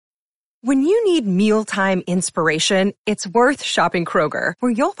When you need mealtime inspiration, it's worth shopping Kroger,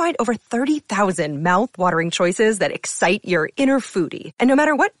 where you'll find over 30,000 mouth-watering choices that excite your inner foodie. And no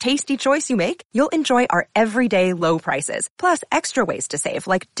matter what tasty choice you make, you'll enjoy our everyday low prices, plus extra ways to save,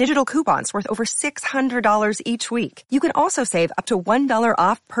 like digital coupons worth over $600 each week. You can also save up to $1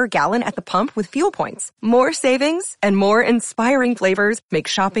 off per gallon at the pump with fuel points. More savings and more inspiring flavors make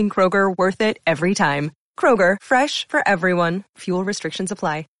shopping Kroger worth it every time. Kroger, fresh for everyone. Fuel restrictions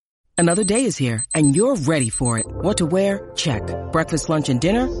apply. Another day is here, and you're ready for it. What to wear? Check. Breakfast, lunch, and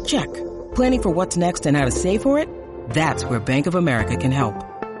dinner? Check. Planning for what's next and how to save for it? That's where Bank of America can help.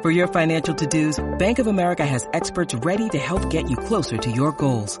 For your financial to-dos, Bank of America has experts ready to help get you closer to your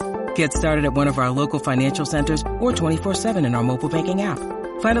goals. Get started at one of our local financial centers or 24/7 in our mobile banking app.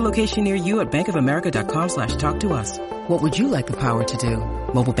 Find a location near you at bankofamerica.com/talktous. What would you like the power to do?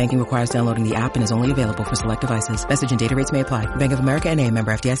 Mobile banking requires downloading the app and is only available for select devices. Message and data rates may apply. Bank of America N.A.,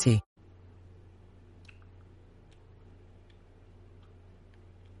 member FDIC.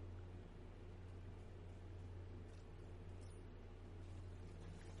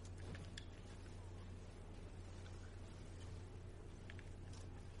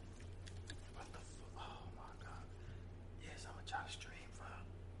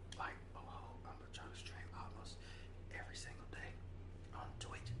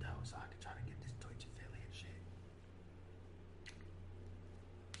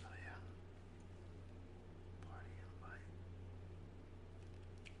 So yeah.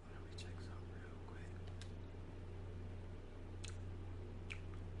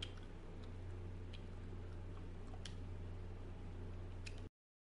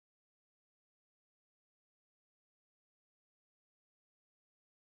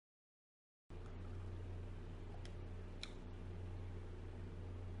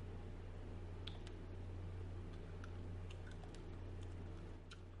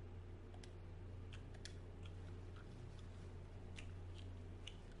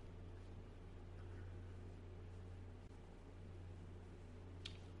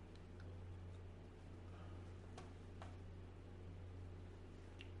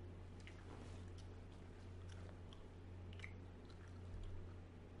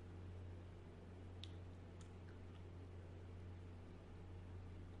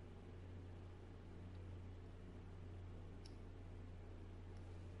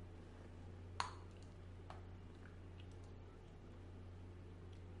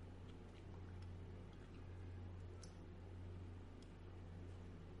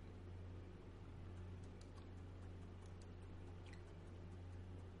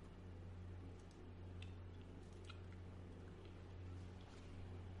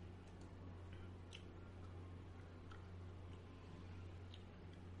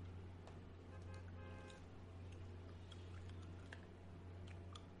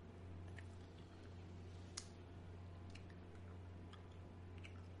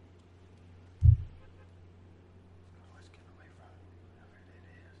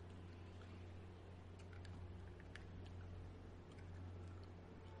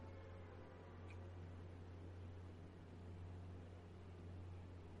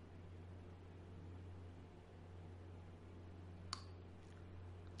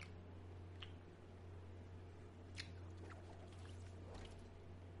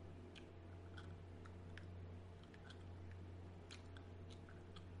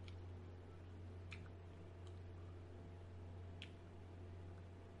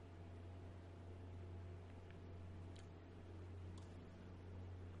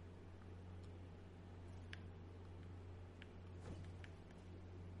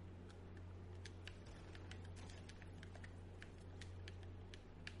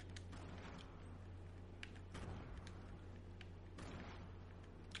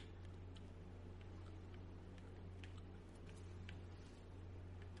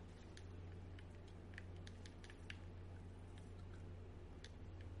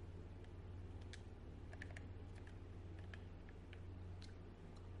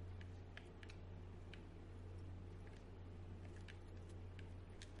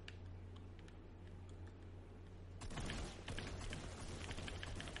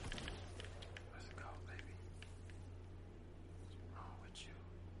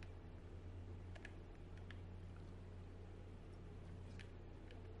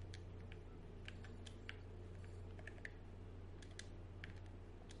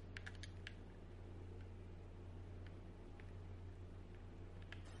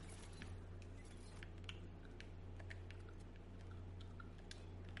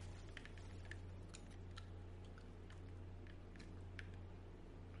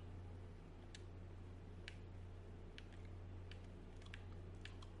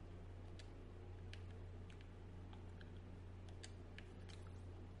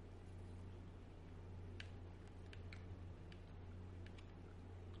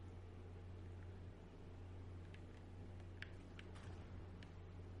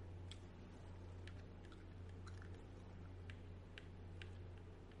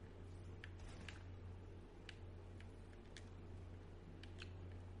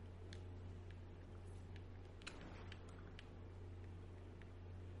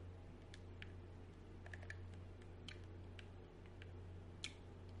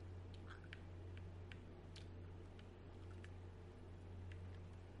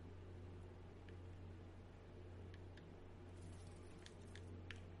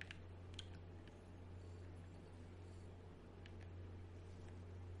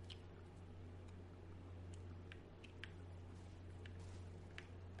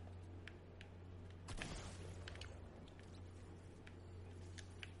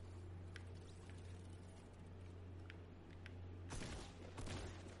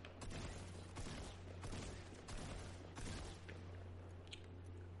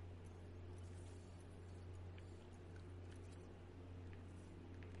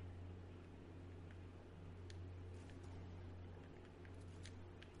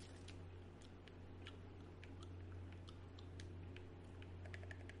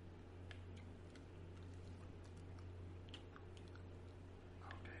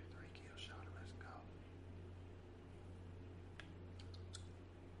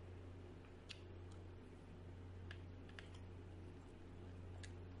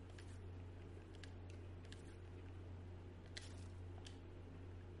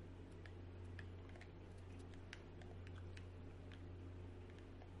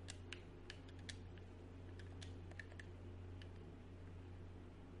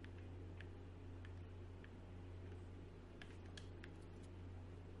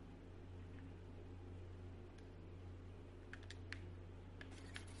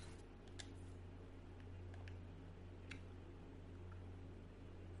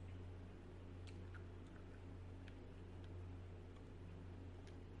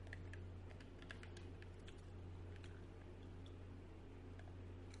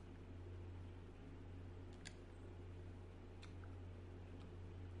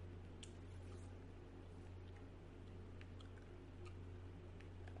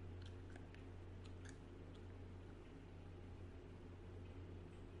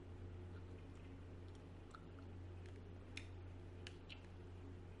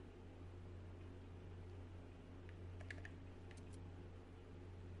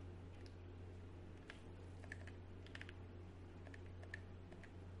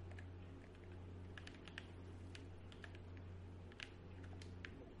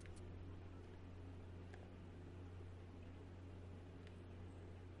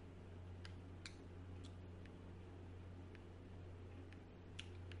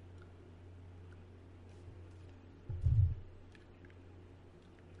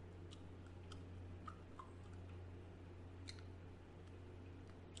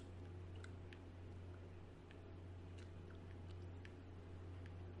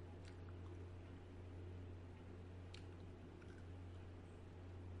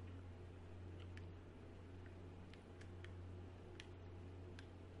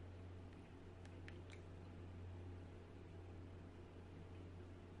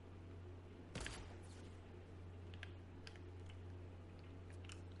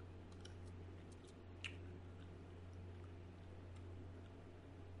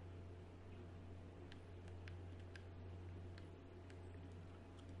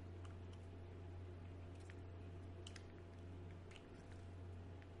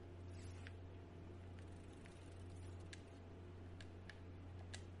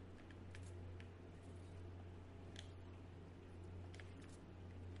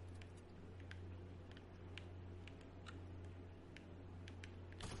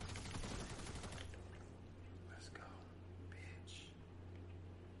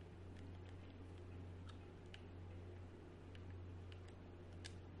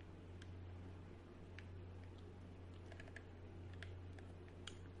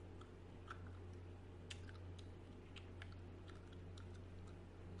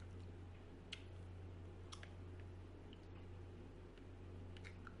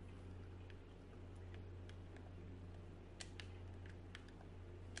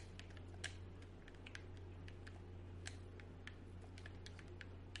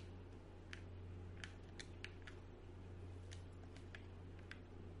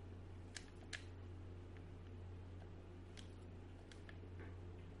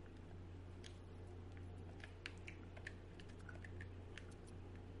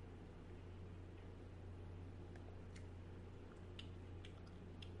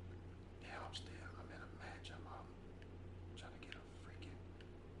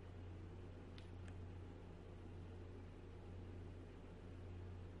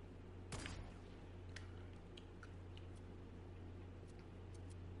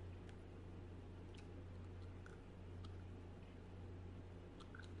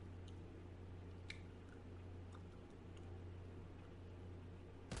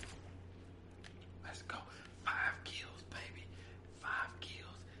 Let's go.